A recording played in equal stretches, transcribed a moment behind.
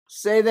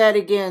Say that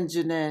again,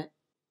 Jeanette.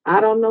 I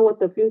don't know what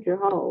the future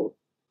holds,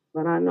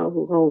 but I know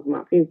who holds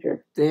my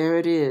future. There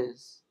it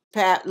is.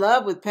 Pat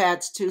Love with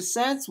Pat's 2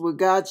 cents. We're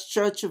God's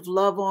Church of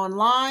Love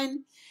online.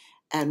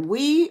 And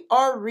we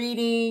are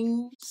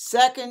reading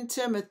 2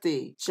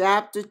 Timothy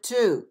chapter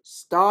 2,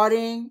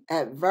 starting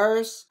at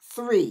verse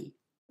 3.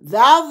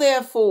 Thou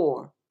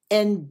therefore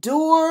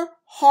endure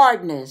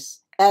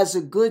hardness as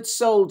a good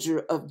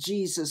soldier of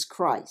Jesus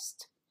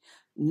Christ.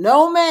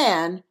 No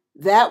man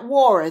that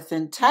warreth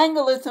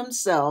entangleth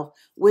himself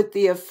with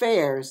the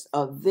affairs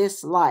of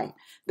this life,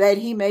 that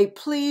he may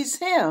please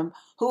him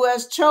who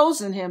has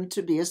chosen him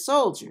to be a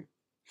soldier.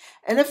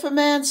 And if a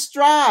man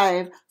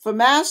strive for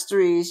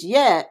masteries,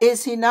 yet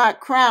is he not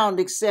crowned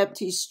except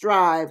he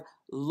strive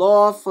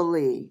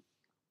lawfully.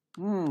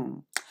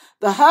 The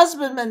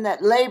husbandman that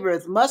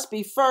laboreth must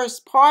be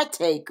first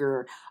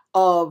partaker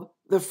of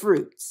the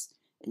fruits.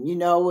 And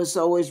it's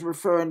always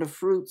referring to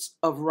fruits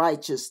of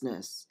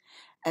righteousness.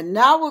 And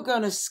now we're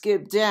going to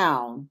skip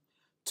down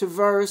to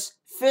verse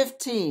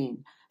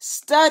 15.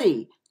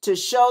 Study to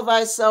show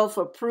thyself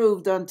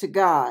approved unto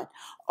God,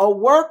 a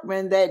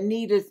workman that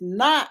needeth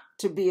not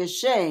to be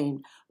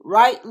ashamed,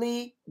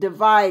 rightly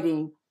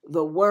dividing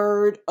the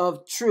word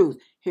of truth.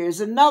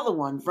 Here's another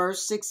one,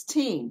 verse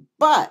 16.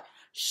 But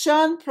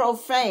shun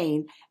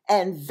profane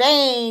and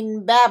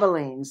vain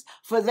babblings,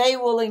 for they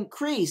will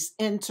increase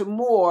into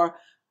more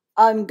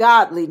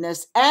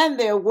ungodliness, and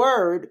their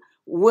word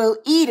will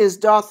eat as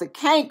doth a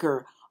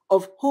canker,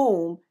 of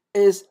whom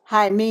is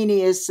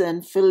Hymenaeus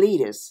and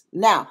Philetus.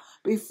 Now,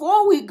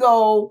 before we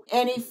go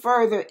any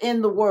further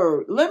in the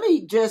word, let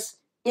me just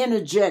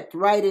interject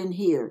right in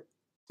here.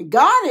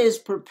 God is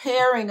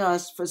preparing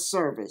us for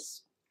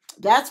service.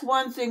 That's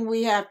one thing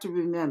we have to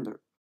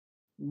remember.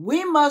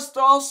 We must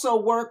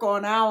also work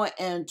on our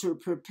end to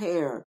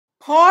prepare.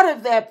 Part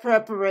of that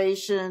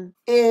preparation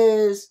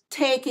is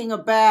taking a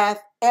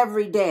bath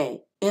every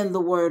day in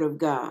the Word of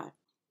God,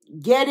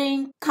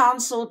 getting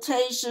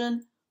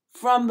consultation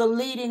from the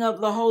leading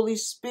of the Holy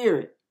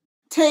Spirit,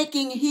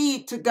 taking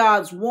heed to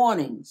God's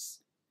warnings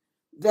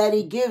that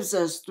He gives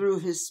us through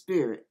His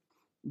Spirit,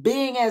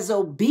 being as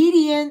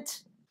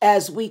obedient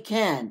as we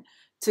can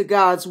to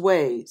God's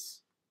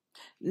ways.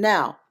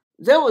 Now,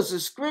 there was a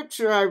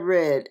scripture I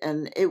read,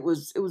 and it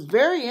was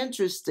very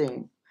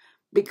interesting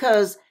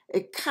because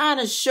it kind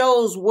of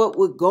shows what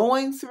we're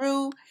going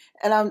through,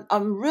 and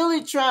I'm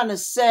really trying to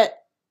set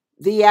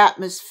the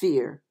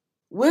atmosphere.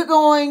 We're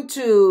going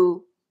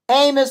to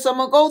Amos. I'm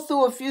going to go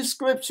through a few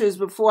scriptures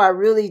before I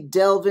really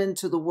delve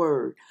into the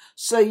word,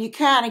 so you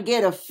kind of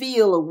get a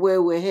feel of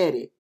where we're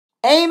headed.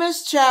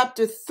 Amos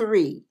chapter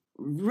 3,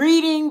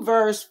 reading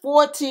verse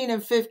 14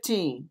 and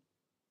 15.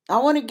 I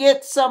want to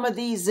get some of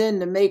these in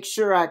to make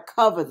sure I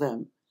cover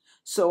them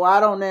so I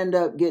don't end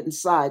up getting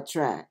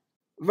sidetracked.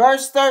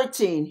 Verse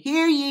 13,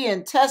 hear ye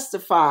and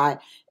testify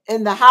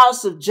in the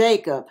house of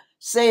Jacob,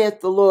 saith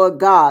the Lord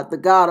God, the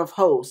God of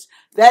hosts,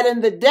 that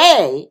in the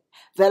day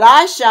that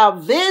I shall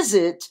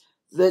visit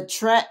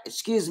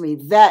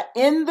that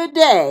in the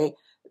day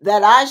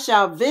that I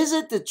shall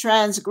visit the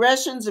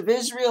transgressions of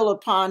Israel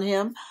upon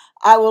him,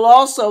 I will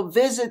also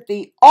visit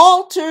the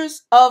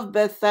altars of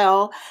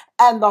Bethel,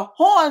 and the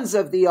horns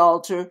of the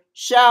altar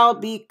shall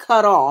be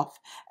cut off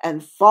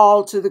and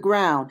fall to the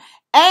ground.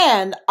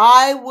 And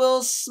I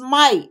will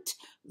smite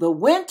the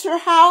winter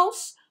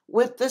house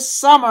with the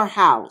summer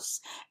house,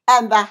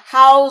 and the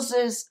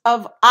houses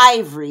of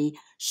ivory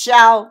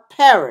shall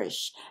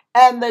perish,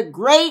 and the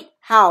great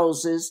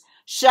houses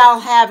shall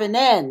have an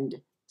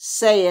end,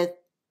 saith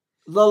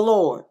the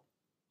Lord.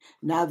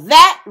 Now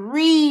that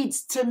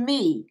reads to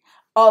me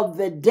of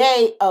the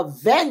day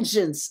of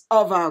vengeance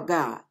of our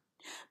God.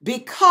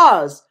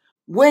 Because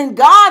when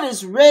God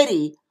is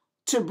ready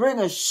to bring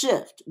a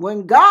shift,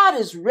 when God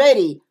is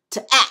ready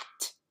to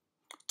act,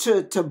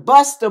 to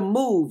bust a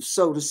move,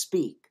 so to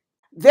speak,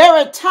 there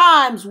are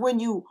times when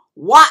you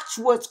watch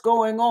what's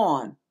going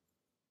on.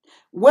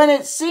 When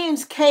it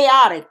seems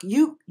chaotic,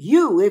 you,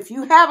 if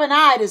you have an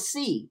eye to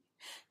see,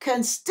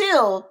 can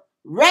still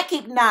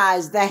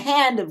recognize the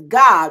hand of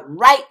God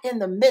right in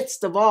the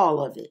midst of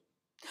all of it.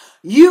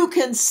 You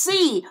can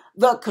see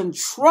the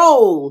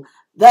control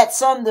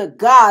that's under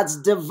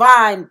God's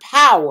divine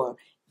power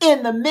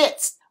in the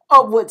midst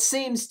of what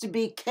seems to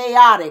be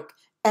chaotic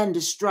and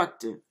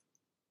destructive.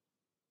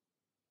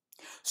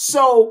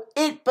 So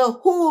it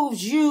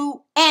behooves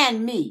you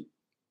and me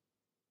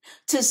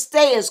to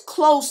stay as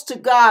close to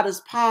God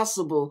as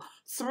possible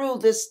through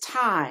this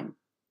time,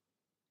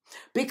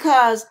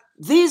 because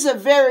these are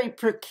very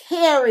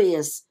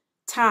precarious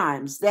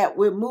times that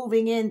we're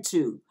moving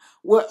into.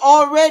 We're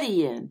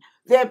already in.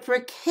 They're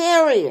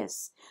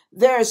precarious.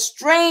 There are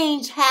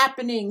strange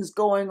happenings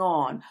going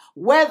on,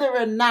 weather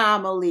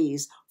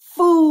anomalies,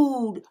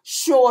 food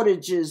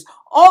shortages,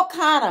 all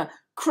kind of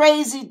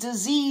crazy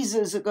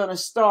diseases are going to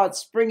start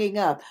springing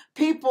up.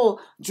 People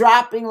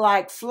dropping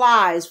like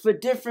flies for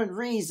different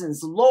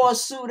reasons.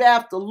 Lawsuit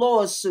after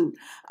lawsuit.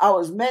 I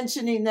was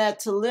mentioning that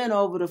to Lynn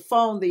over the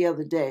phone the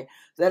other day.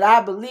 that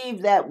I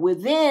believe that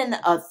within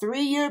a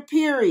 3-year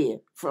period,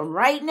 from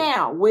right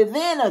now,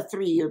 within a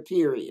 3-year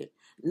period,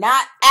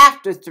 not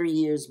after 3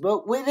 years,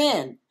 but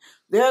within,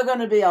 there are going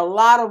to be a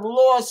lot of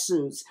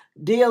lawsuits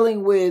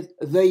dealing with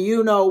the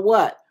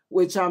you-know-what,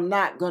 which I'm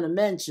not going to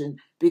mention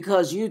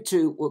because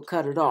YouTube will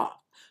cut it off.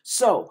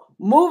 So,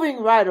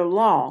 moving right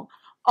along,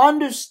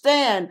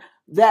 understand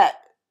that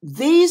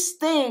these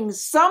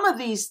things, some of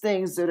these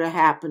things that are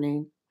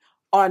happening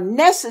are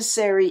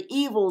necessary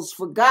evils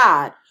for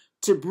God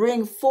to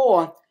bring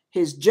forth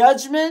his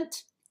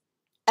judgment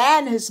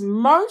and his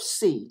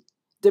mercy,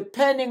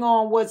 depending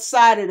on what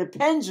side of the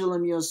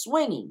pendulum you're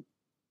swinging.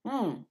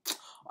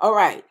 All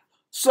right.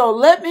 So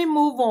let me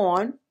move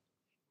on.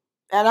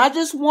 And I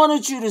just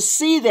wanted you to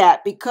see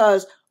that,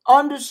 because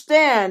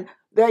understand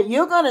that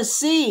you're going to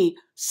see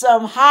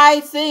some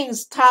high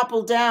things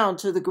topple down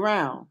to the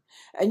ground.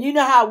 And you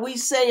know how we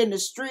say in the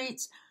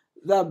streets,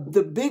 the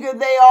bigger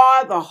they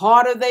are, the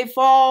harder they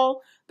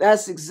fall.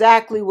 That's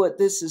exactly what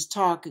this is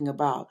talking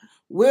about.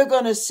 We're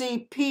going to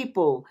see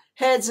people,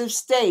 heads of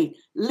state,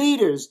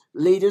 leaders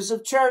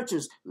of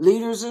churches,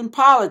 leaders in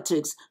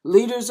politics,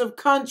 leaders of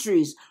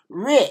countries,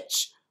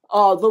 rich,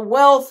 the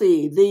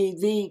wealthy,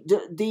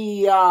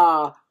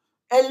 the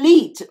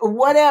elite,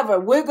 whatever.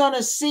 We're going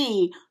to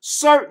see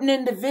certain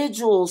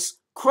individuals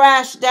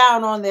crash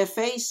down on their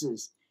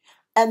faces.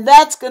 And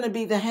that's going to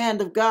be the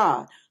hand of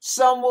God.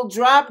 Some will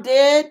drop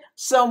dead,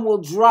 some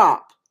will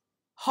drop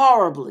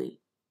horribly.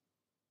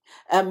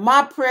 And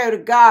my prayer to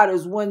God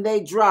is when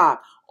they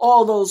drop,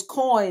 all those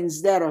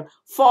coins that are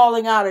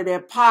falling out of their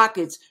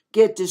pockets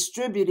get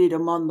distributed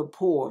among the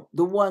poor,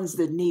 the ones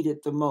that need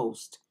it the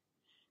most.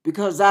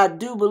 Because I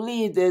do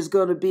believe there's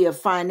going to be a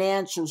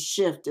financial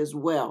shift as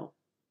well.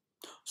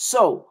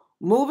 So,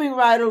 moving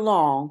right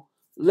along,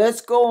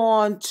 let's go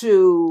on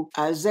to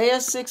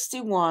Isaiah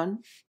 61.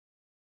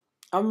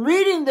 I'm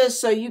reading this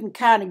so you can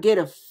kind of get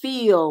a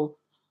feel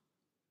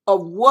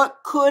of what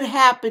could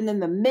happen in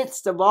the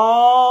midst of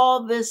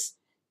all this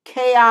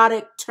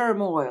chaotic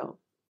turmoil.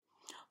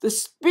 The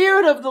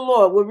Spirit of the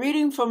Lord, we're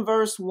reading from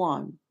verse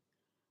 1.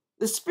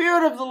 The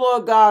Spirit of the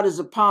Lord God is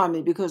upon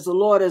me, because the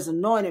Lord has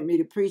anointed me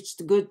to preach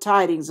the good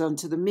tidings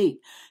unto the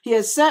meek. He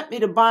has sent me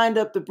to bind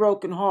up the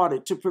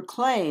brokenhearted, to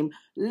proclaim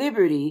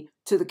liberty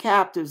to the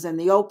captives and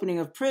the opening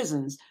of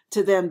prisons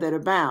to them that are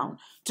bound,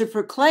 to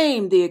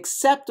proclaim the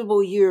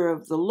acceptable year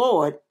of the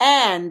Lord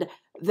and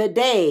the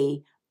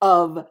day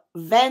of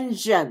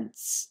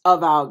vengeance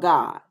of our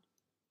God,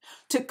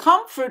 to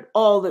comfort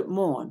all that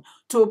mourn,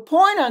 to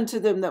appoint unto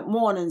them that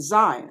mourn in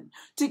Zion,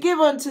 to give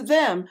unto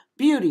them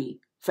beauty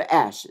for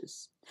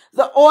ashes,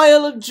 the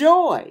oil of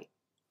joy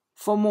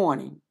for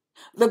mourning,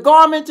 the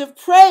garment of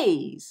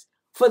praise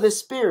for the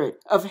spirit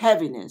of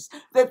heaviness,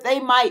 that they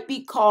might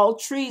be called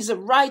trees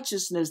of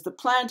righteousness, the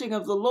planting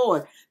of the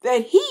Lord,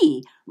 that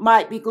he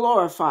might be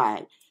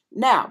glorified.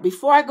 Now,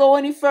 before I go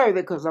any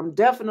further, because I'm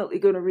definitely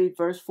going to read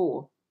verse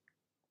 4,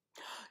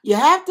 you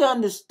have to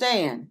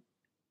understand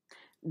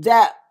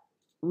that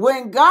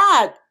when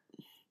God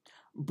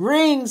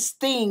brings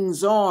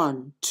things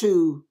on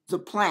to the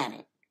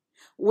planet,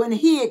 when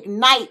he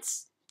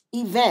ignites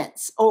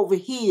events over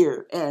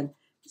here and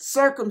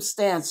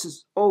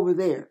circumstances over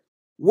there,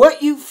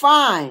 what you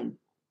find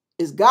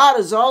is God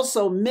is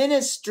also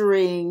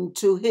ministering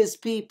to his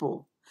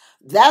people.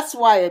 That's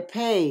why it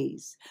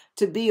pays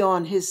to be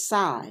on his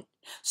side,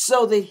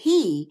 so that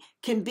he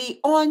can be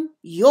on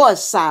your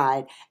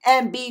side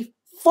and be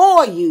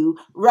for you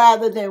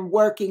rather than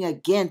working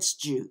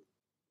against you.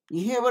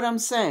 You hear what I'm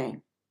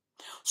saying?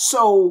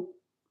 So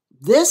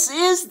this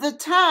is the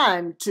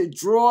time to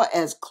draw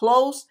as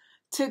close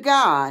to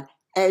God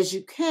as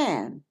you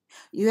can.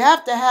 You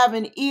have to have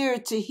an ear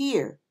to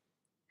hear.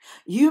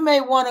 You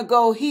may want to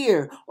go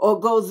here or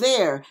go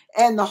there,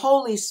 and the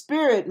Holy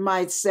Spirit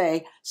might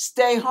say,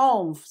 stay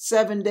home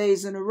 7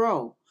 days in a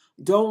row.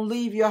 Don't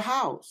leave your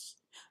house.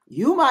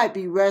 You might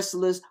be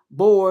restless,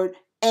 bored,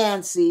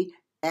 antsy,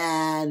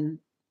 and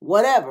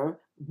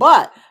whatever,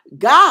 but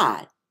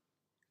God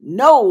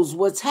knows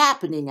what's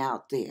happening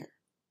out there.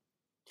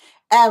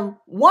 And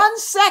 1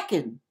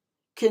 second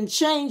can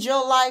change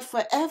your life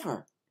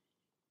forever.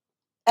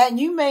 And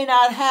you may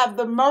not have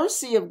the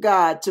mercy of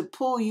God to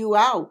pull you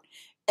out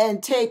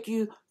and take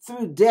you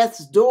through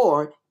death's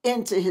door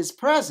into his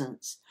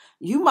presence.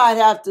 You might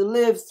have to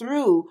live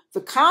through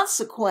the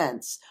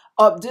consequence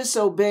of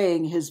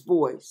disobeying his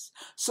voice.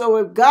 So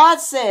if God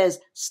says,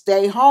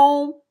 stay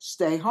home,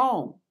 stay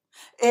home.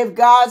 If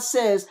God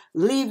says,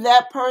 leave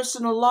that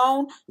person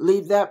alone,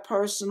 leave that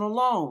person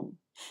alone.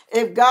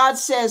 If God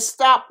says,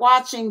 stop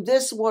watching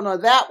this one or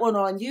that one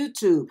on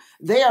YouTube,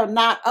 they are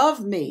not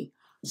of me.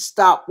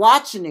 Stop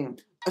watching them.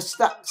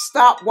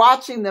 Stop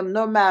watching them,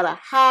 no matter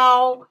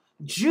how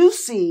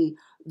juicy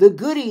the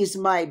goodies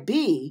might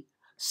be.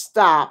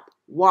 Stop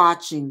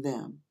watching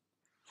them.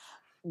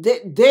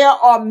 There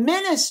are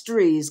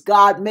ministries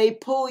God may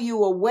pull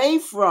you away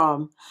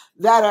from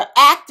that are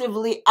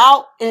actively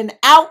out in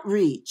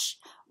outreach,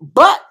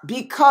 but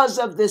because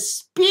of the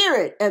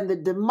spirit and the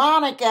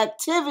demonic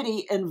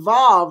activity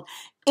involved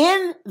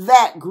in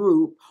that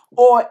group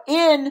or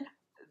in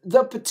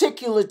the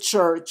particular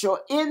church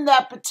or in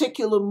that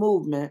particular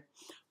movement,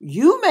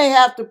 you may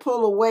have to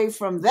pull away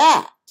from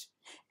that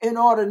in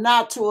order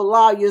not to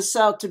allow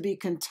yourself to be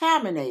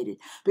contaminated.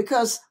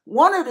 Because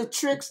one of the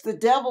tricks the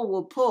devil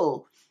will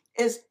pull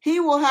is he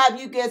will have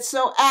you get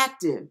so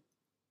active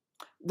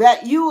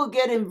that you will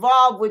get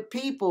involved with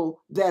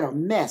people that are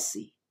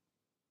messy.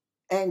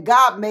 And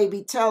God may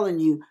be telling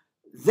you,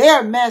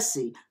 they're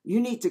messy. You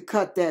need to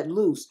cut that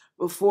loose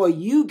before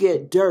you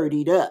get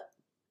dirtied up.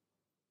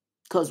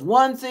 Because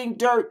one thing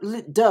dirt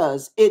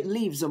does, it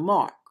leaves a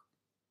mark.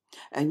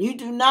 And you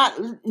do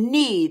not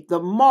need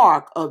the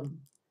mark of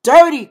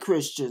dirty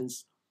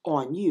Christians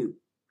on you.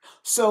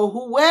 So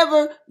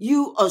whoever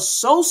you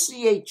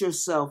associate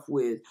yourself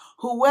with,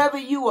 whoever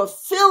you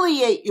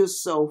affiliate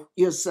yourself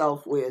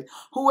with,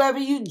 whoever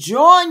you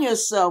join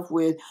yourself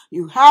with,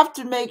 you have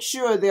to make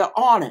sure they're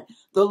on it.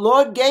 The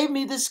Lord gave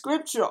me the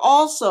scripture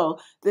also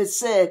that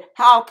said,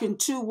 how can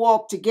two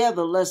walk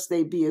together lest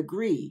they be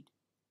agreed?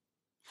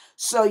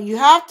 So you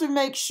have to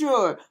make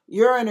sure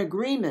you're in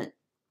agreement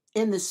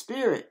in the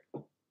spirit,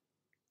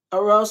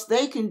 or else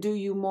they can do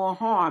you more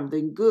harm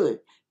than good,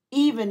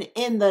 even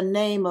in the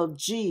name of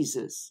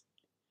Jesus.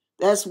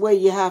 That's where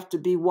you have to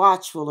be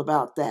watchful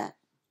about that.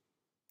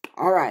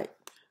 All right.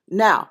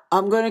 Now,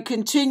 I'm going to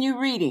continue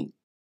reading.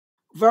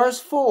 Verse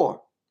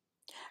 4.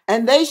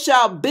 And they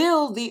shall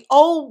build the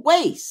old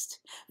waste.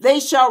 They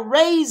shall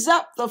raise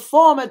up the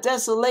former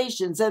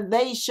desolations, and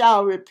they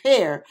shall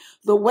repair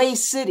the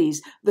waste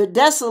cities, the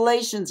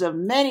desolations of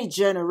many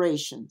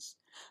generations.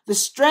 The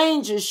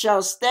strangers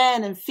shall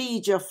stand and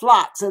feed your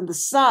flocks, and the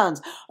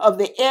sons of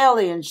the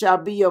alien shall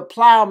be your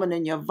plowmen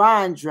and your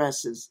vine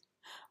dressers.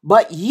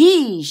 But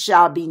ye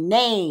shall be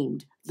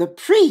named the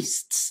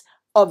priests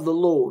of the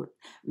Lord.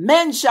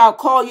 Men shall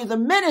call you the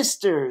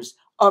ministers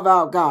of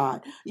our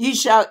God. Ye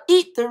shall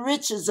eat the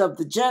riches of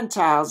the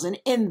Gentiles, and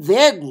in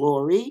their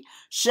glory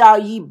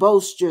shall ye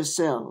boast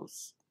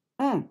yourselves.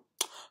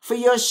 For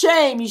your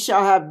shame ye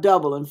shall have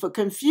double, and for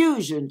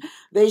confusion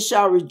they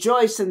shall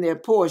rejoice in their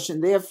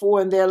portion.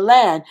 Therefore in their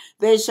land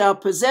they shall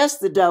possess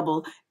the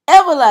double.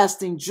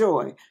 Everlasting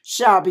joy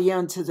shall be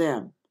unto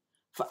them.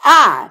 For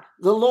I,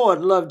 the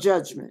Lord, love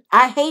judgment.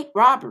 I hate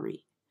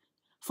robbery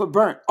for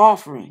burnt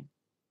offering.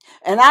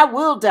 And I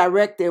will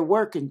direct their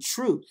work in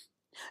truth.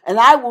 And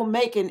I will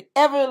make an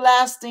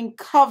everlasting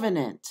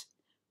covenant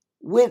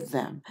with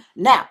them.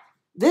 Now,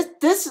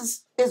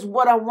 this is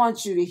what I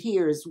want you to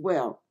hear as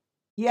well.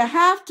 You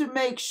have to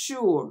make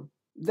sure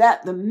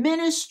that the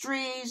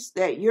ministries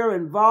that you're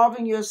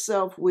involving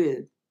yourself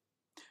with,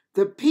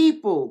 the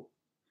people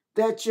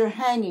that you're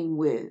hanging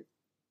with,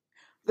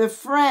 the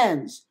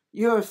friends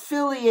you're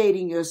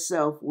affiliating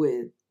yourself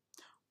with,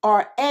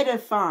 are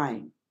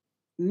edifying.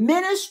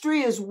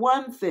 Ministry is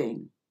one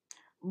thing,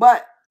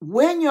 but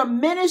when you're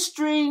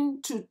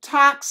ministering to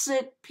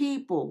toxic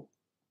people,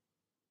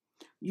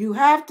 you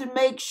have to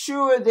make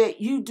sure that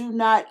you do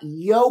not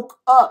yoke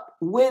up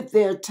with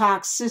their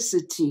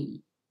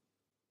toxicity.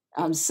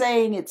 I'm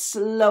saying it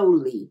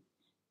slowly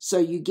so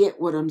you get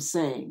what I'm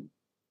saying.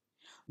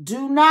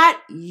 Do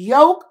not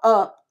yoke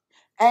up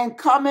and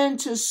come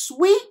into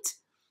sweet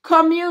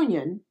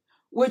communion,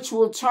 which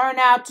will turn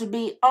out to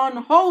be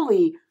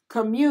unholy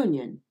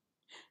communion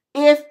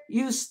if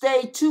you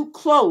stay too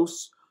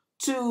close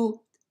to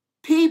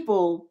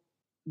people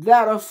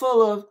that are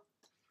full of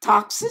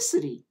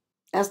toxicity.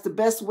 That's the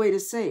best way to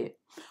say it.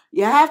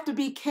 You have to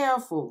be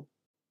careful.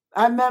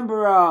 I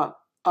remember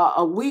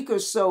a week or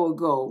so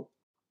ago,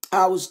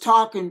 I was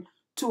talking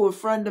to a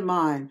friend of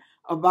mine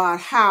about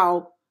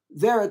how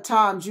there are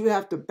times you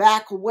have to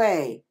back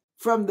away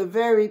from the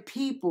very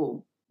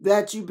people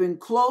that you've been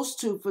close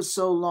to for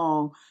so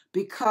long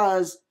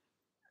because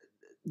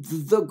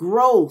the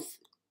growth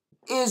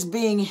is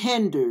being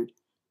hindered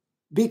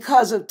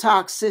because of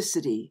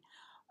toxicity.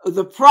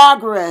 The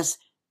progress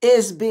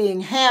is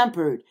being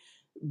hampered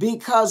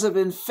because of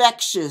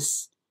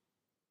infectious,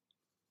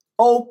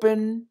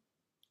 open,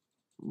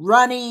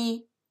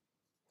 runny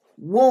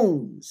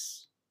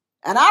wounds.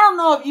 And I don't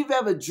know if you've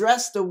ever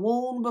dressed a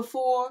wound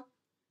before,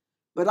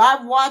 but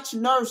I've watched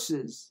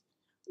nurses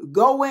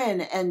go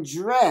in and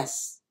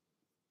dress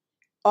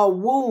a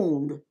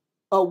wound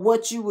of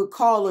what you would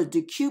call a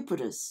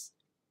decubitus.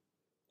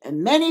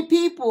 And many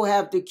people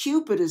have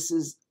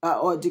decubituses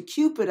or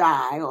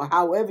decupidi, or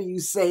however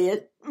you say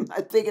it. I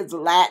think it's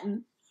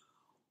Latin.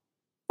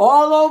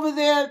 All over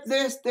their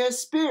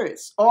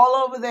spirits, all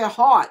over their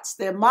hearts,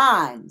 their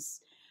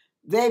minds.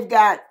 They've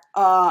got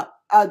a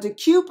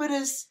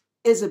decubitus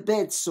is a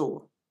bed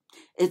sore.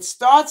 It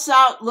starts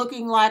out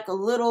looking like a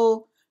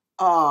little,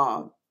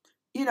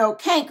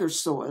 canker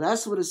sore.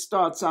 That's what it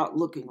starts out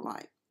looking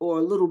like, or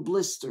a little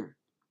blister.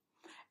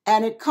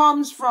 And it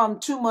comes from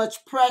too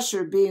much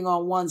pressure being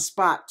on one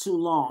spot too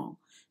long.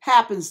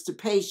 Happens to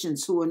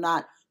patients who are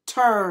not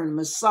turned,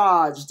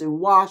 massaged, and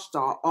washed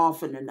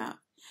often enough,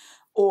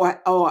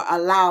 or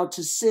allowed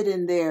to sit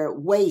in their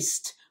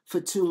waste for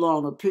too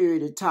long a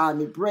period of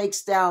time. It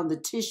breaks down the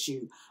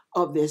tissue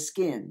of their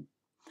skin.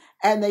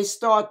 and they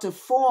start to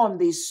form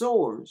these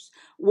sores.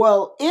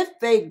 Well, if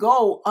they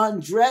go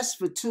undressed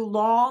for too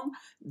long,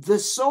 the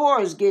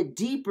sores get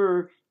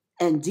deeper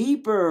and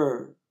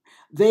deeper.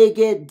 They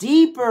get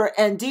deeper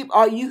and deeper.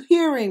 Are you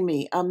hearing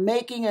me? I'm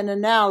making an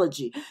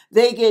analogy.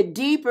 They get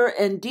deeper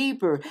and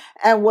deeper.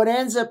 And what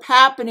ends up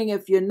happening,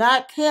 if you're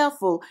not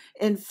careful,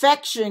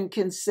 infection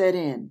can set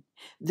in.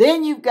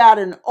 Then you've got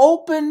an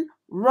open,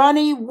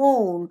 runny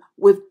wound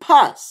with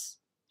pus.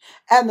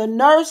 And the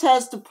nurse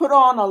has to put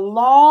on a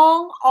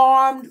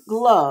long-armed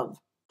glove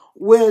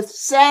with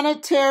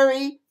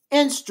sanitary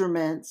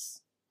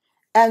instruments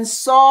and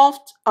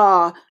soft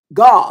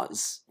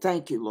gauze.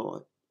 Thank you,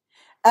 Lord.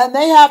 And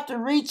they have to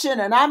reach in,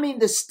 and I mean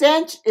the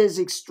stench is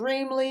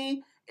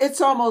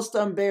it's almost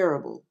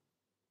unbearable.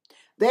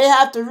 They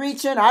have to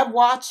reach in. I've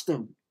watched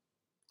them.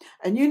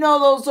 And you know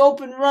those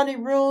open runny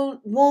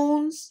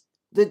wounds?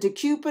 The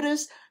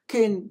decubitus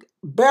can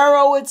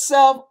burrow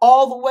itself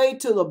all the way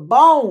to the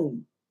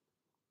bone.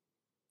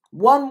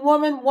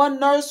 One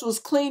nurse was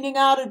cleaning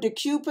out a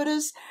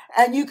decubitus,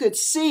 and you could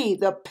see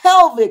the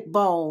pelvic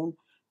bone,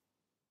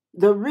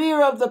 the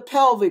rear of the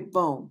pelvic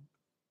bone,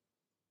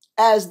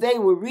 as they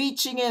were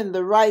reaching in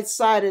the right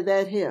side of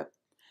that hip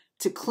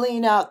to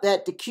clean out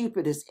that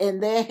decubitus,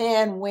 and their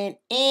hand went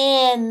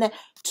in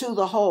to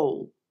the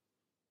hole.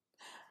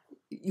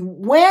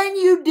 When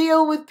you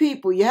deal with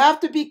people, you have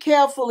to be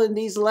careful in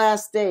these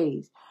last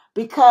days,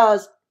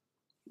 because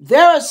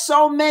there are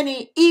so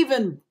many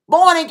even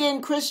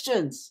born-again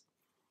Christians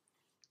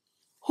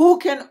who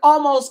can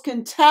almost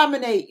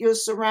contaminate your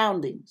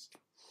surroundings.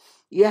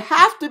 You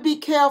have to be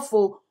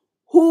careful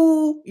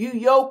who you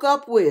yoke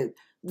up with.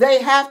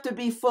 They have to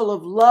be full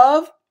of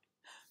love.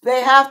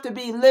 They have to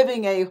be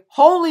living a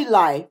holy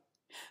life.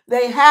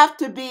 They have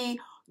to be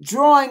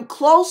drawing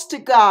close to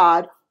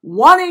God,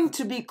 wanting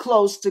to be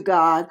close to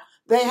God.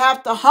 They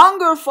have to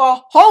hunger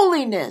for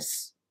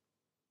holiness,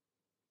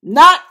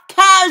 not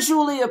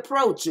casually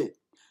approach it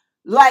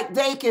like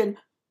they can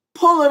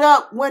pull it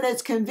up when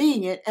it's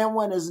convenient, and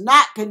when it's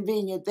not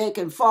convenient, they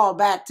can fall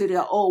back to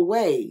their old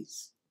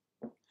ways.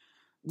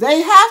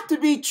 They have to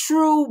be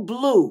true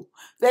blue.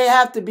 They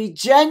have to be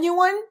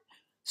genuine,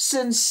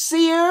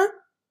 sincere.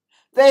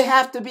 They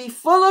have to be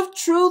full of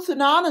truth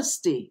and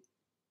honesty.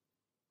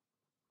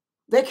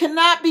 They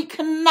cannot be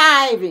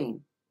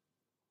conniving.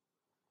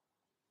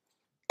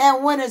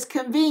 And when it's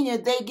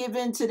convenient, they give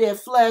in to their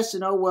flesh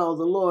and, oh, well,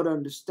 the Lord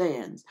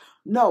understands.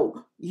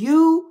 No,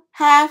 you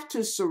have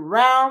to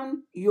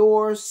surround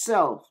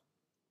yourself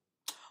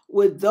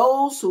with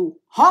those who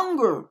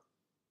hunger.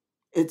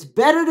 It's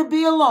better to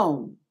be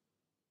alone,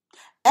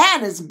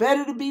 and it's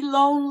better to be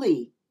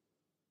lonely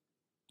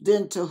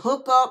than to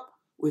hook up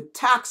with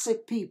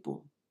toxic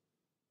people.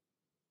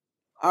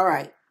 All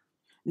right.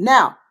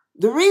 Now,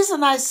 the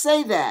reason I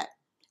say that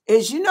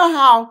is, you know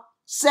how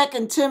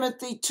 2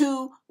 Timothy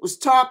 2 was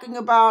talking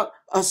about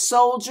a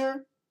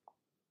soldier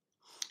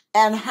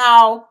and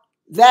how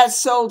that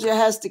soldier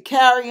has to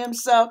carry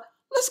himself?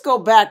 Let's go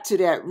back to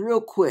that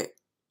real quick.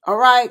 All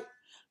right.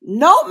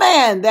 No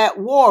man that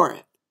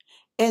warreth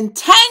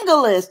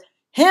entangleth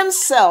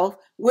himself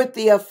with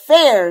the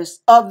affairs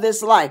of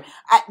this life.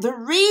 The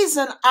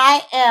reason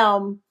I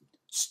am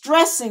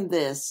stressing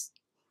this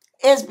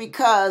is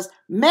because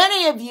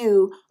many of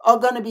you are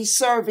going to be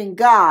serving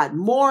God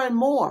more and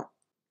more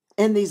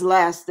in these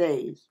last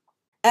days.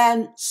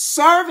 And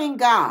serving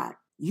God,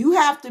 you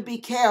have to be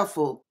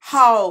careful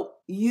how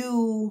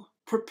you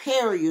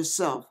prepare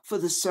yourself for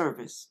the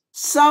service.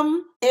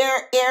 Some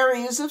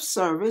areas of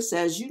service,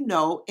 as you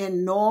know,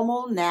 in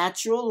normal,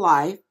 natural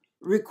life,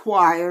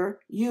 require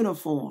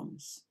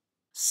uniforms.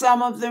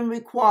 Some of them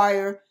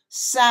require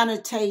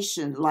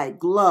sanitation, like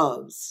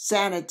gloves,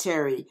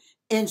 sanitary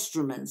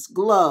instruments,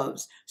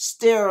 gloves,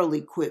 sterile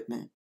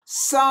equipment.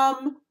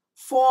 Some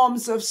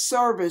forms of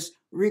service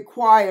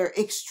require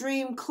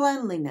extreme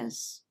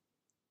cleanliness.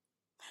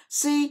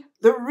 See,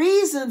 the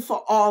reason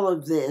for all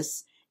of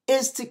this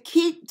is to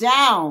keep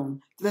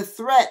down the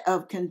threat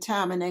of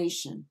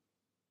contamination,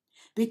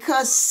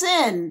 because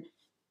sin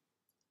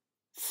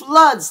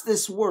floods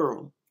this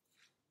world.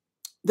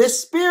 The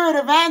spirit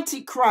of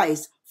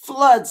Antichrist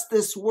floods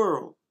this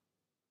world.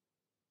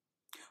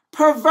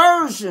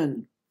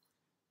 Perversion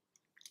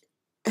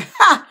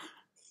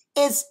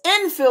is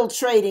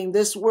infiltrating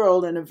this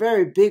world in a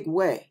very big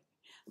way.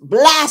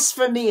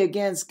 Blasphemy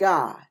against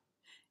God.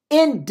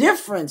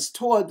 Indifference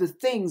toward the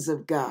things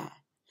of God.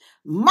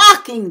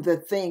 Mocking the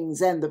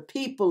things and the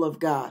people of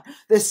God.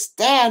 The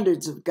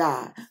standards of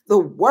God. The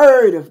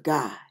word of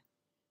God.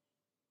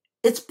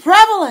 It's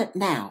prevalent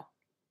now.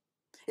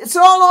 It's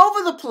all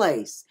over the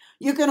place.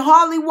 You can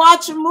hardly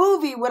watch a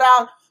movie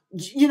without,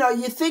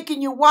 you're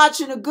thinking you're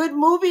watching a good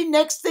movie.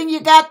 Next thing you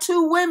got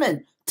two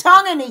women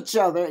tonguing each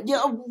other.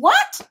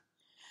 What?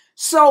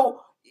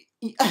 So,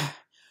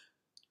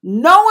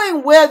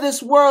 knowing where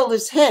this world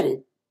is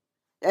headed,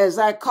 as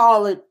I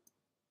call it,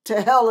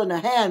 to hell in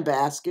a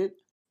handbasket,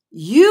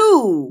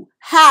 you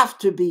have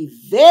to be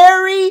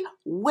very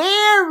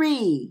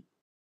wary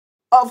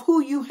of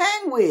who you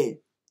hang with.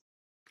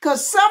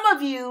 Because some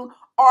of you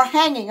are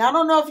hanging. I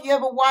don't know if you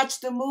ever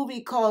watched a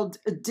movie called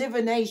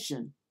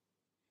Divination,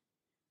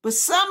 but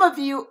some of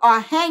you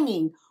are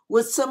hanging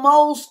with some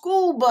old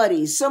school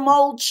buddies, some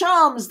old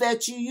chums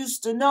that you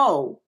used to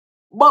know.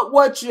 But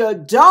what you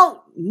don't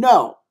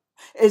know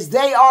is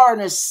they are an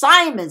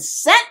assignment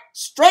sent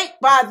straight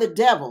by the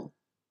devil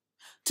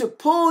to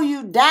pull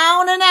you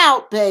down and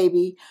out,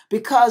 baby,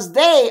 because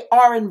they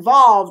are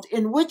involved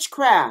in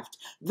witchcraft.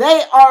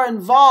 They are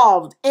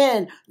involved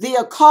in the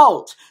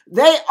occult.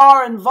 They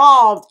are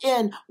involved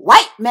in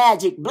white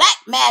magic, black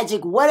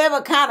magic,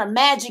 whatever kind of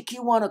magic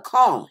you want to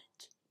call it.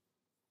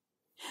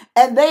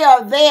 And they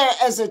are there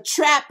as a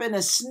trap and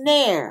a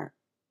snare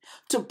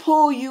to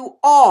pull you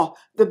off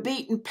the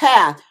beaten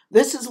path.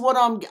 This is what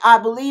I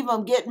believe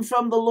I'm getting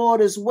from the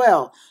Lord as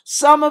well.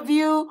 Some of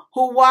you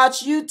who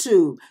watch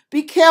YouTube,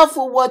 be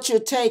careful what you're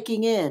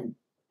taking in.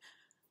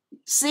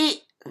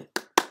 See,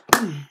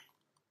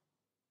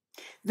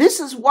 this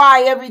is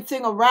why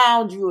everything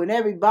around you and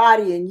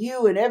everybody and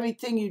you and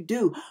everything you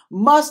do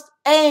must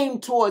aim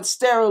towards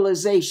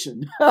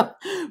sterilization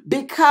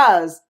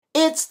because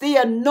it's the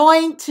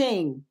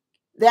anointing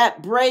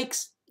that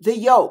breaks the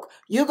yoke.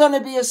 You're going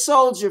to be a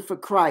soldier for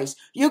Christ.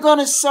 You're going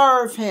to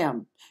serve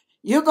him.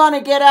 You're going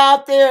to get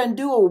out there and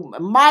do a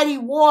mighty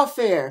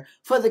warfare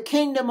for the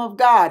kingdom of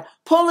God,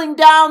 pulling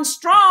down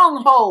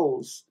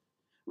strongholds,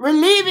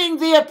 relieving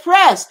the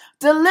oppressed,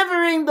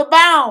 delivering the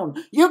bound.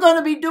 You're going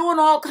to be doing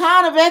all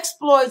kind of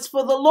exploits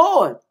for the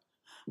Lord.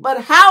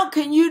 But how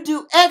can you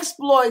do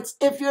exploits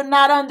if you're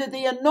not under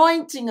the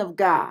anointing of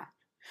God?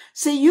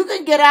 See, you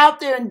can get out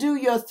there and do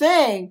your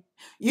thing.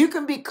 You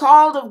can be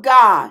called of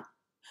God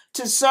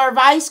to serve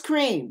ice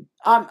cream.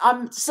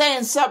 I'm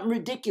saying something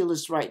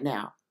ridiculous right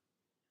now.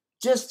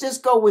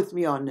 Just go with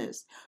me on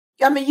this.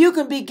 I mean, you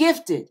can be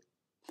gifted,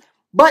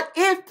 but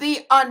if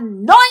the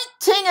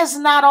anointing is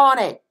not on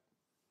it,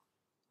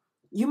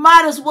 you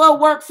might as well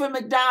work for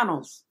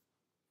McDonald's,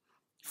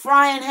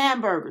 frying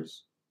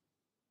hamburgers.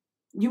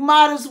 You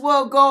might as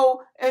well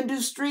go and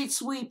do street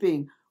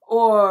sweeping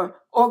or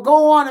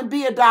go on and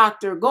be a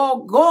doctor,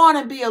 go on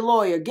and be a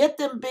lawyer, get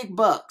them big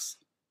bucks.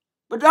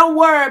 But don't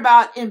worry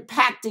about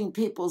impacting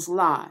people's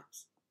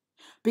lives.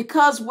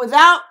 Because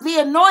without the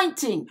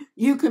anointing,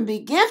 you can be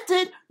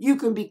gifted, you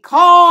can be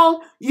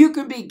called, you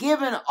can be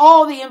given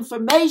all the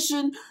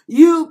information,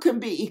 you can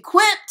be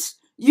equipped,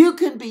 you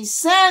can be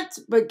sent.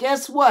 But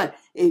guess what?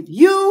 If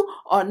you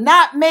are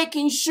not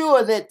making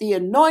sure that the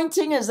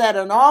anointing is at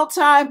an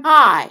all-time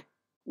high,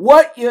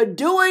 what you're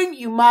doing,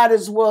 you might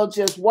as well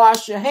just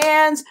wash your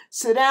hands,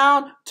 sit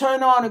down,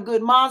 turn on a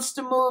good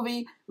monster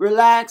movie,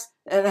 relax,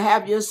 and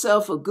have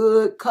yourself a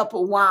good cup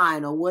of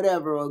wine or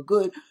whatever, a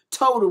good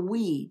tote of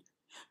weed.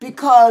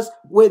 Because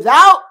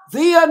without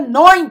the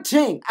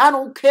anointing, I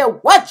don't care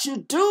what you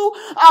do.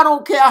 I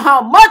don't care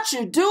how much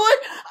you do it.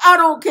 I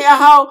don't care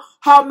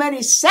how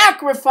many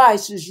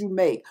sacrifices you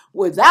make.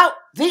 Without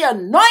the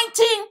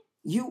anointing,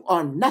 you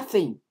are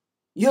nothing.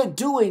 You're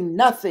doing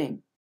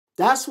nothing.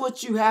 That's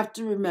what you have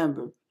to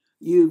remember.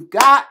 You've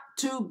got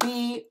to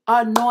be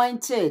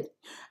anointed.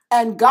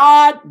 And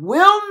God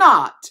will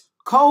not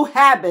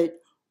cohabit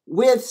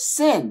with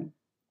sin.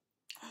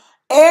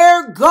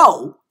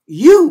 Ergo,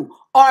 you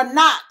are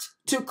not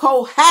to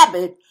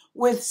cohabit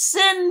with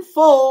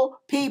sinful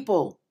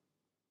people.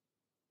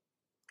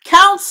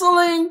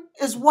 Counseling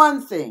is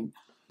one thing.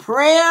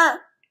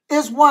 Prayer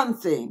is one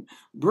thing.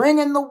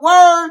 Bringing the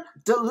word,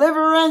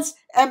 deliverance,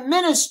 and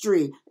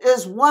ministry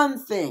is one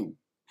thing.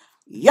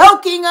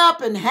 Yoking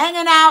up and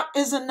hanging out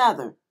is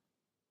another.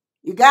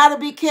 You got to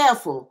be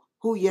careful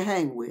who you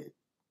hang with.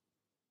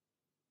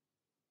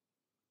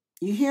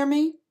 You hear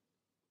me?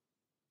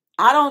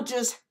 I don't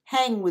just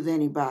hang with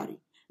anybody.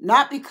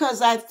 Not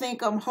because I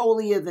think I'm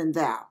holier than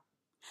thou.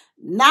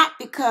 Not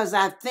because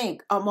I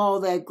think I'm all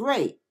that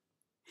great.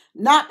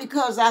 Not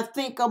because I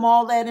think I'm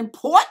all that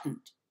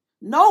important.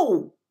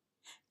 No.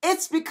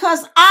 It's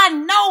because I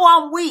know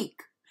I'm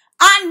weak.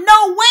 I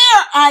know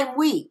where I'm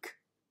weak.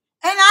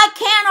 And I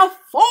can't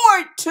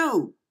afford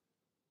to.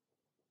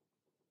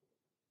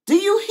 Do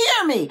you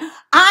hear me?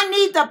 I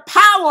need the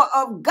power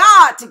of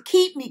God to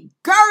keep me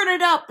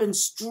girded up and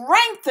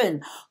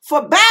strengthened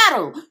for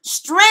battle,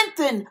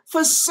 strengthened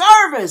for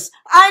service.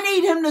 I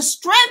need him to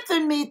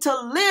strengthen me to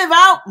live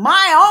out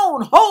my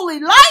own holy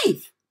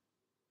life.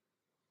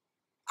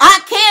 I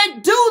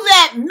can't do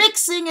that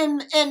mixing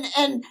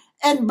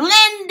and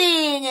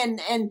blending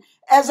and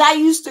as I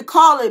used to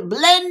call it,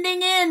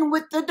 blending in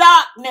with the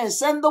darkness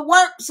and the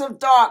works of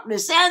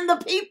darkness and the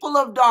people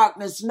of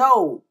darkness.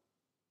 No,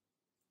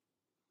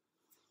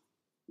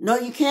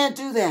 you can't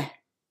do that.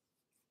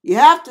 You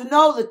have to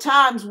know the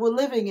times we're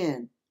living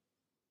in.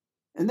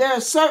 And there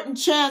are certain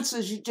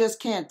chances you just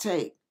can't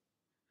take.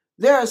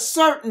 There are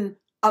certain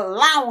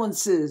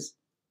allowances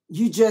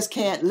you just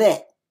can't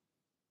let.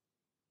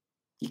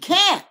 You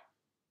can't.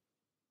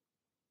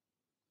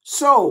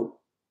 So,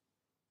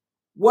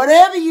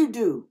 whatever you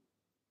do,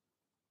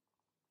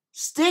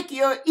 stick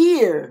your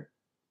ear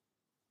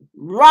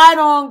right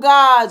on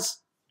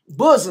God's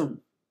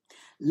bosom.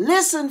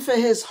 Listen for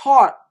his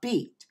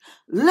heartbeat.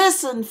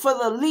 Listen for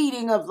the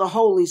leading of the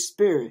Holy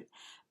Spirit.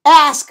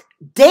 Ask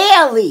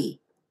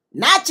daily,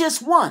 not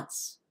just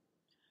once.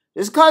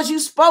 Just because you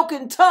spoke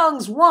in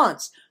tongues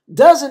once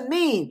doesn't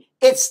mean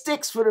it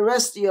sticks for the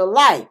rest of your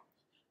life.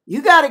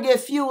 You got to get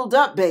fueled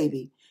up,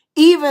 baby.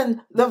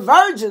 Even the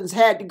virgins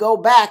had to go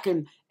back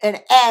and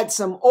add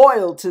some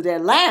oil to their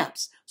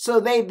lamps so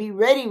they'd be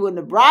ready when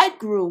the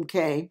bridegroom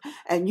came.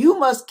 And you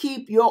must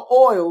keep your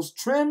oils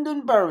trimmed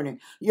and burning,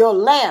 your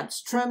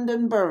lamps trimmed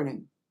and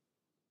burning.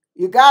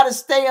 You got to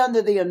stay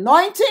under the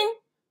anointing,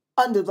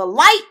 under the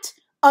light,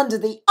 under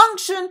the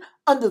unction,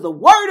 under the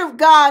word of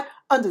God,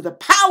 under the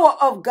power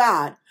of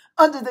God,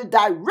 under the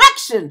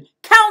direction,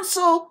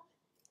 counsel,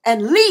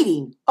 and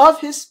leading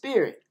of his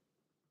spirit.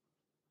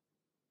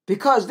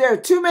 Because there are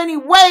too many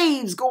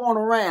waves going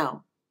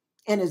around,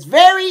 and it's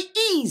very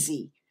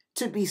easy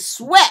to be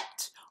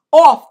swept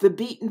off the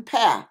beaten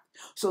path.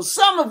 So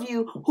some of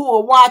you who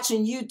are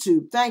watching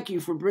YouTube, thank you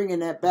for bringing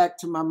that back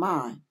to my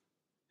mind.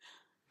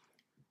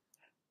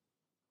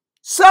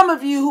 Some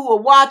of you who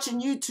are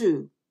watching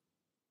YouTube,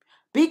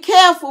 be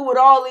careful with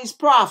all these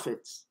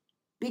prophets.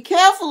 Be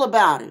careful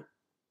about it.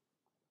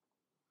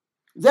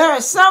 There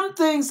are some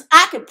things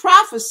I could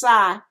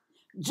prophesy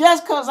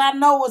just because I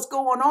know what's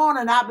going on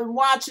and I've been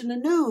watching the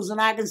news, and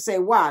I can say,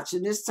 watch,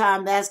 and this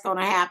time that's going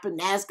to happen,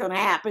 that's going to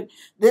happen,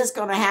 this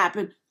going to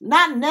happen.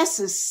 Not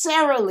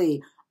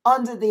necessarily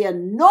under the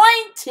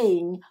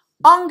anointing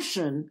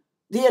unction,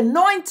 the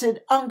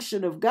anointed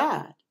unction of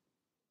God.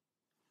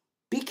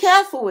 Be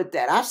careful with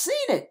that. I've seen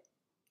it.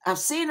 I've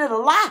seen it a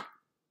lot.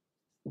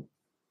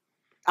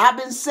 I've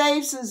been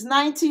saved since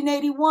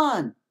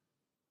 1981,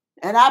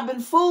 and I've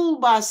been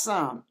fooled by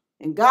some,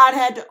 and God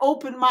had to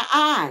open my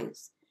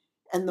eyes.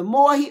 And the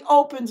more he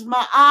opens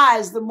my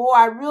eyes, the more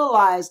I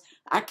realize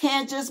I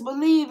can't just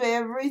believe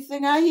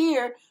everything I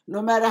hear,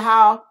 no matter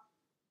how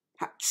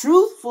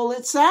truthful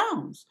it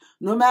sounds,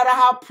 no matter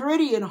how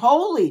pretty and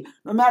holy,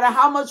 no matter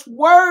how much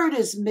word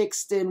is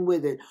mixed in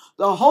with it.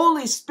 The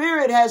Holy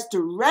Spirit has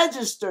to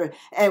register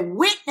and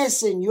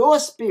witness in your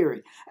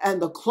spirit.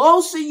 And the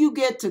closer you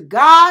get to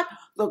God,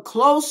 the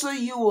closer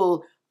you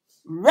will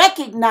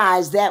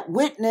recognize that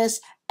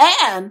witness,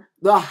 and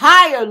the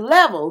higher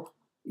level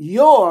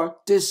your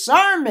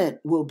discernment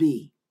will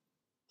be.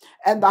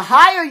 And the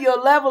higher your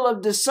level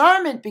of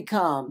discernment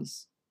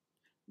becomes,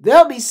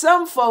 there'll be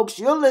some folks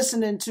you're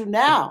listening to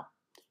now.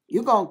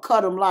 You're going to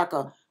cut them like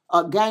a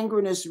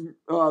gangrenous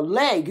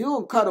leg. You're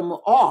going to cut them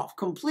off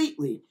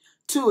completely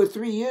 2 or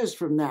 3 years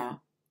from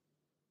now,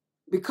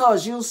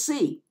 because you'll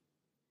see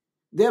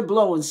they're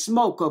blowing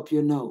smoke up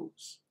your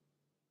nose.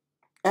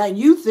 And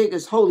you think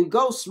it's Holy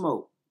Ghost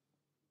smoke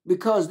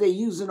because they're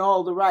using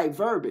all the right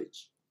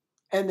verbiage.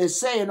 And they're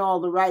saying all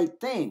the right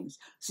things.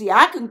 See,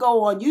 I can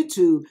go on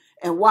YouTube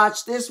and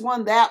watch this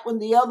one, that one,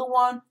 the other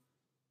one,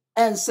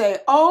 and say,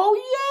 oh,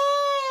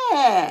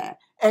 yeah,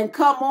 and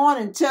come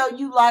on and tell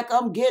you like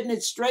I'm getting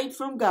it straight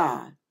from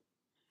God.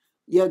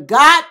 You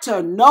got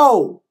to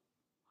know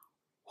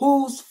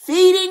who's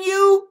feeding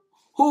you,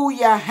 who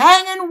you're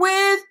hanging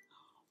with,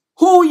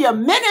 who you're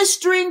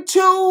ministering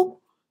to,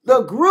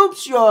 the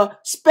groups you're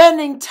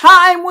spending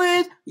time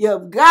with.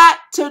 You've got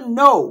to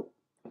know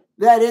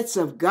that it's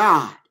of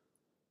God.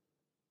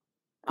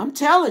 I'm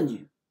telling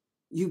you,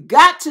 you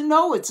got to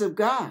know it's of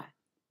God.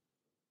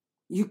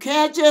 You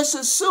can't just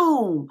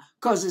assume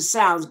because it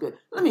sounds good.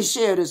 Let me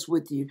share this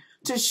with you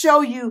to show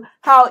you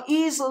how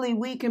easily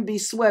we can be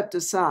swept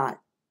aside.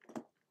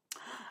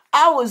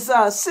 I was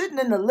sitting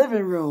in the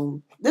living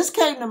room. This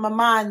came to my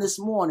mind this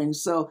morning,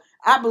 so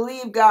I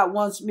believe God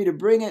wants me to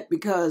bring it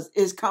because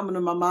it's coming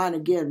to my mind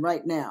again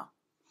right now.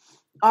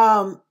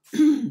 I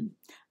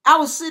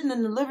was sitting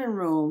in the living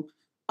room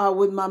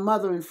with my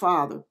mother and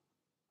father.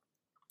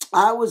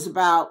 I was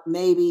about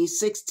maybe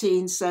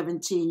 16,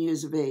 17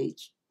 years of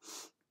age.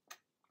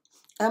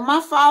 And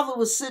my father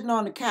was sitting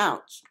on the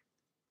couch.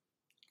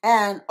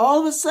 And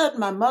all of a sudden,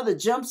 my mother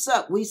jumps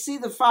up. We see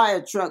the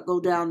fire truck go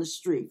down the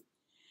street.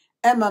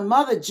 And my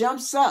mother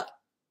jumps up.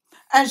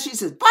 And she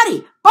says,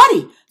 buddy,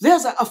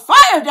 there's a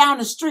fire down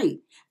the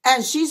street.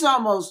 And she's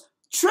almost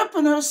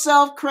tripping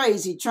herself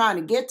crazy trying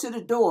to get to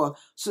the door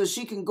so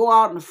she can go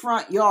out in the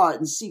front yard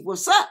and see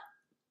what's up.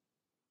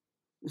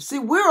 See,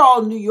 we're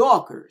all New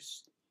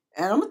Yorkers.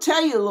 And I'm going to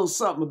tell you a little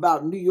something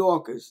about New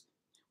Yorkers.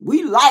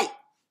 We like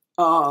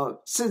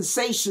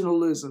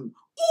sensationalism.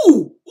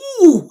 Ooh.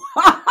 Look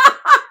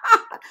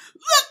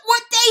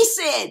what they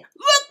said.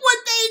 Look what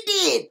they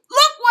did.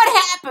 Look what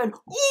happened.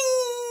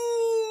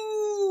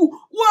 Ooh.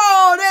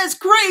 Whoa, that's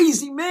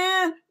crazy,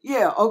 man.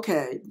 Yeah,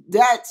 okay.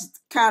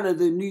 That's kind of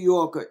the New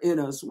Yorker in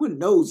us. We're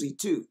nosy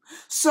too.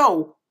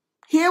 So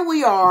here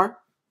we are.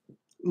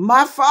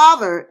 My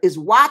father is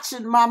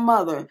watching my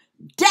mother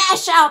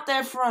dash out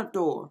that front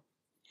door.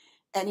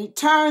 And he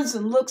turns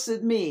and looks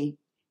at me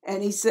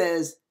and he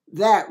says,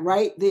 that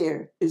right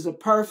there is a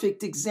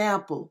perfect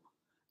example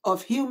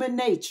of human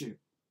nature.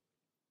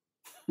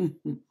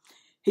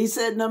 He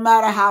said, no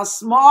matter how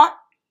smart,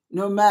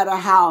 no matter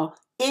how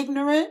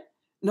ignorant,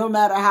 no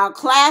matter how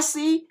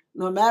classy,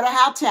 no matter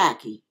how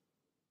tacky,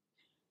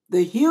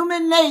 The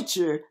human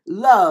nature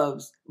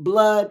loves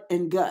blood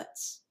and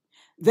guts.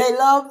 They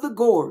love the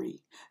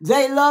gory.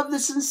 They love the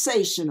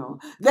sensational.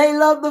 They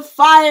love the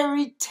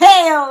fiery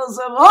tales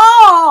of,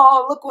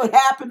 oh, look what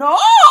happened.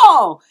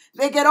 Oh,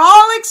 they get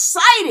all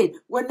excited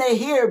when they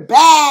hear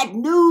bad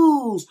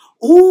news.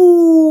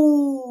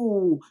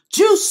 Ooh,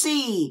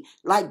 juicy,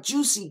 like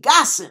juicy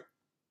gossip.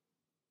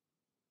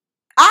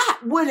 I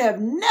would have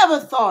never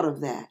thought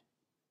of that.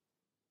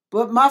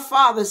 But my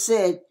father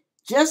said,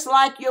 just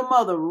like your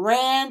mother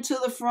ran to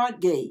the front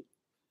gate,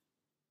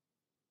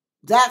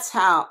 that's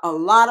how a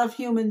lot of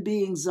human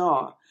beings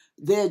are.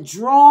 They're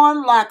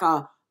drawn like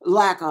a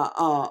gnat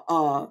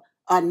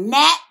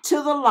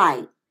to the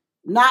light,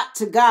 not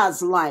to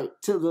God's light,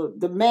 to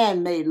the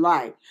man-made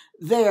light.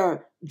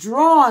 They're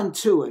drawn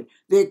to it.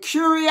 Their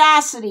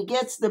curiosity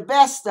gets the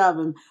best of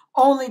them,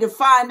 only to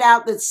find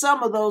out that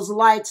some of those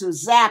lights are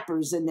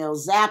zappers and they'll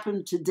zap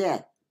them to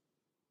death.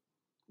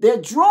 They're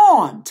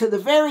drawn to the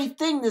very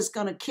thing that's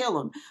going to kill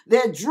them.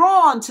 They're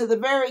drawn to the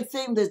very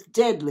thing that's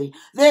deadly.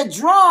 They're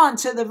drawn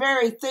to the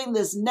very thing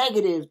that's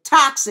negative,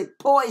 toxic,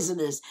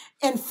 poisonous,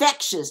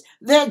 infectious.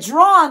 They're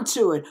drawn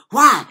to it.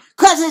 Why?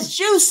 Because it's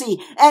juicy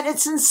and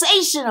it's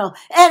sensational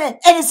and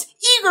it's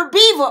eager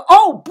beaver.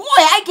 Oh boy,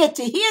 I get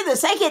to hear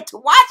this. I get to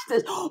watch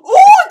this.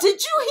 Oh,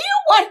 did you hear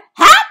what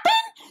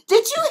happened?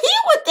 Did you hear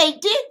what they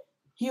did?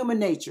 Human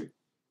nature.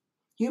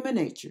 Human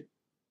nature.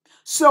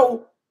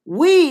 So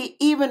we,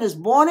 even as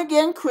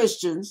born-again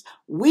Christians,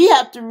 we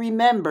have to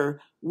remember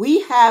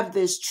we have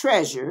this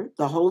treasure,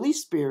 the Holy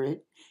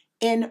Spirit,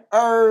 in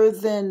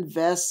earthen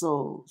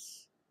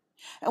vessels.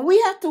 And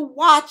we have to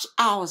watch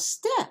our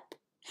step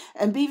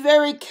and be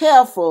very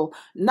careful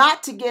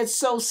not to get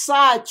so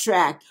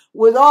sidetracked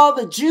with all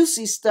the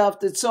juicy stuff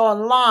that's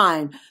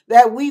online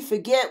that we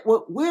forget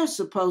what we're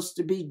supposed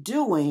to be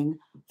doing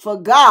for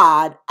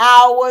God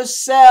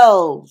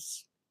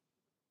ourselves.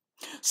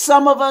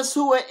 Some of us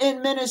who are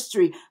in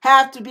ministry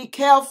have to be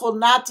careful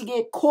not to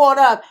get caught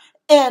up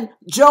in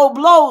Joe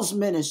Blow's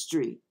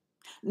ministry,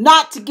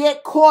 not to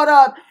get caught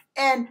up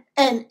in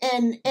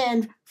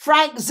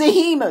Frank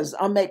Zahima's,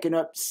 I'm making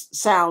up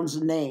sounds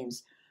and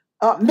names,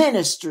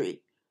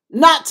 ministry,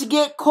 not to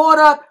get caught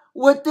up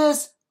with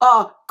this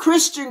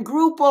Christian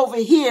group over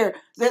here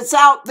that's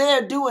out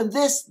there doing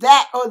this,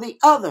 that, or the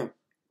other.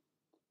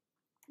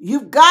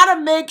 You've got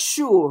to make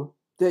sure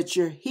that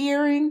you're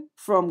hearing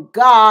from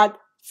God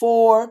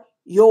for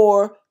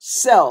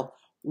yourself.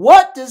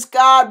 What does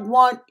God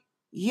want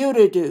you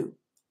to do?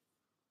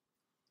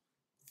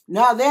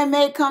 Now, there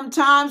may come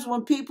times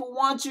when people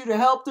want you to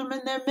help them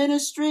in their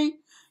ministry.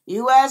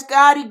 You ask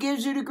God, He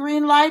gives you the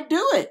green light,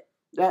 do it.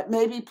 That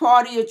may be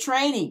part of your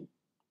training.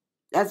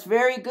 That's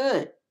very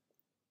good.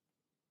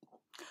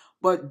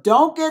 But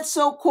don't get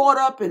so caught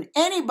up in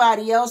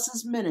anybody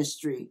else's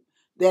ministry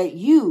that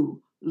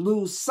you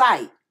lose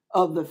sight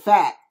of the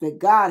fact that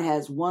God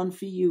has one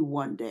for you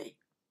one day.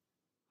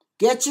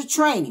 Get your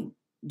training.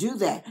 Do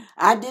that.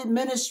 I did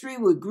ministry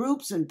with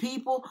groups and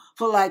people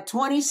for like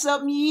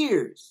 20-something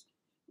years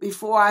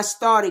before I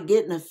started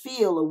getting a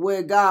feel of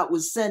where God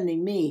was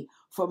sending me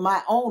for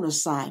my own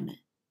assignment.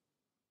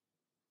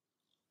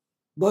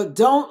 But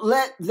don't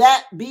let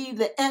that be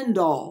the end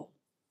all.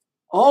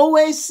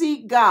 Always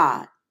seek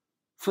God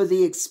for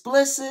the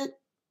explicit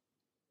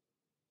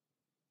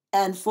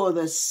and for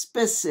the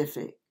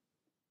specific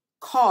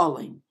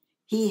calling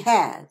He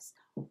has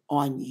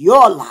on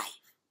your life.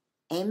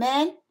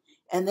 Amen?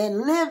 And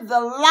then live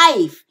the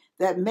life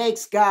that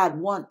makes God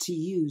want to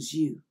use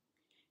you.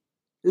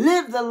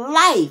 Live the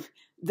life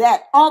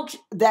that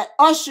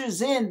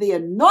ushers in the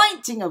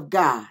anointing of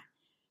God,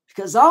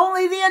 because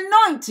only the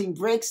anointing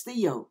breaks the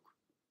yoke.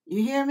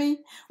 You hear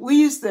me? We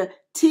used to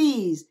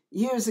tease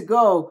years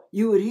ago.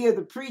 You would hear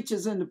the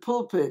preachers in the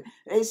pulpit.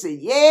 They say,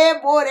 yeah,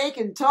 boy, they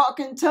can talk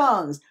in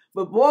tongues.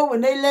 But boy,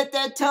 when they let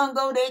that tongue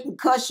go, they can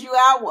cuss you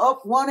out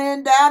up one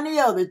end, down the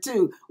other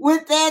too.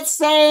 With that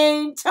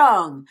same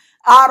tongue,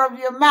 out of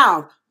your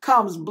mouth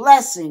comes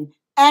blessing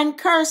and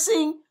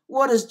cursing.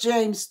 What does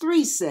James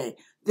 3 say?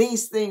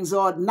 These things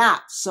ought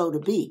not so to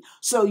be.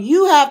 So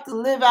you have to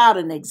live out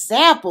an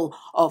example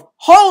of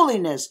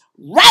holiness,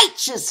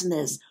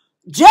 righteousness,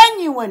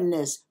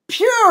 genuineness,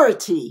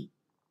 purity.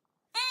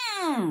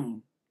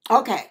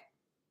 Okay,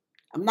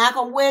 I'm not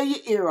going to wear your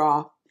ear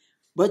off,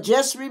 but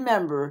just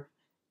remember,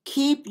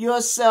 keep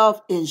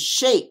yourself in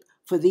shape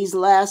for these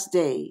last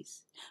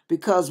days.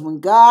 Because when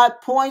God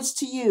points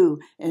to you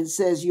and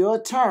says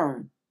your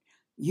turn,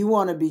 you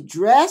want to be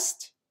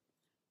dressed,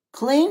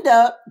 cleaned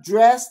up,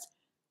 dressed,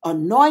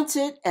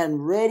 anointed,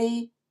 and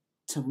ready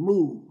to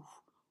move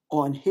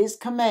on His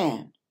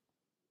command.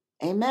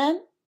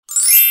 Amen?